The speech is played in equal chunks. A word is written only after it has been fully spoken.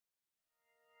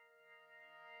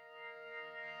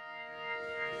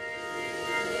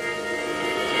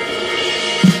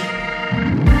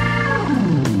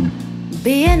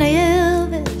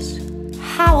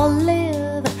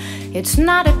It's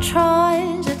not a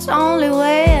choice, it's only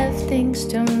way of things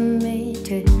to me,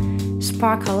 to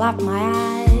sparkle up my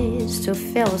eyes, to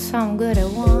feel some good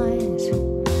at once.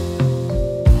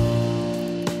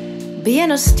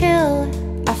 Being a still,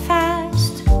 a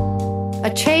fast,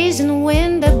 a chasing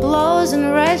wind that blows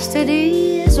and rest at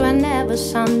ease whenever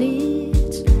sun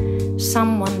needs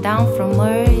someone down from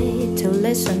earth to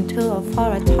listen to or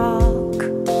for a talk.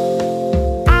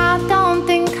 I don't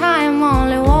think I'm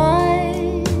only one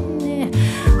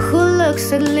who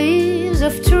looks at leaves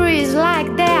of trees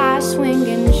like they are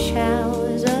swinging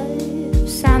shells of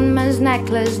Sandman's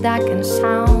necklace that can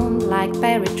sound like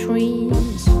berry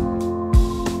trees.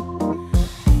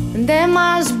 And there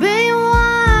must be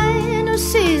one who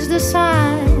sees the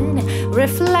sun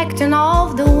reflecting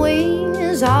off the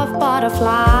wings of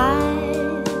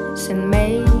butterflies in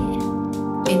May,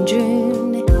 in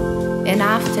June, in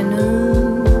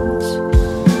afternoons.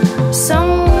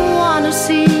 Someone who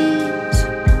sees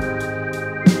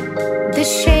the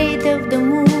shade of the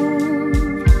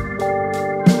moon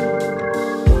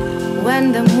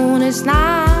when the moon is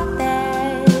not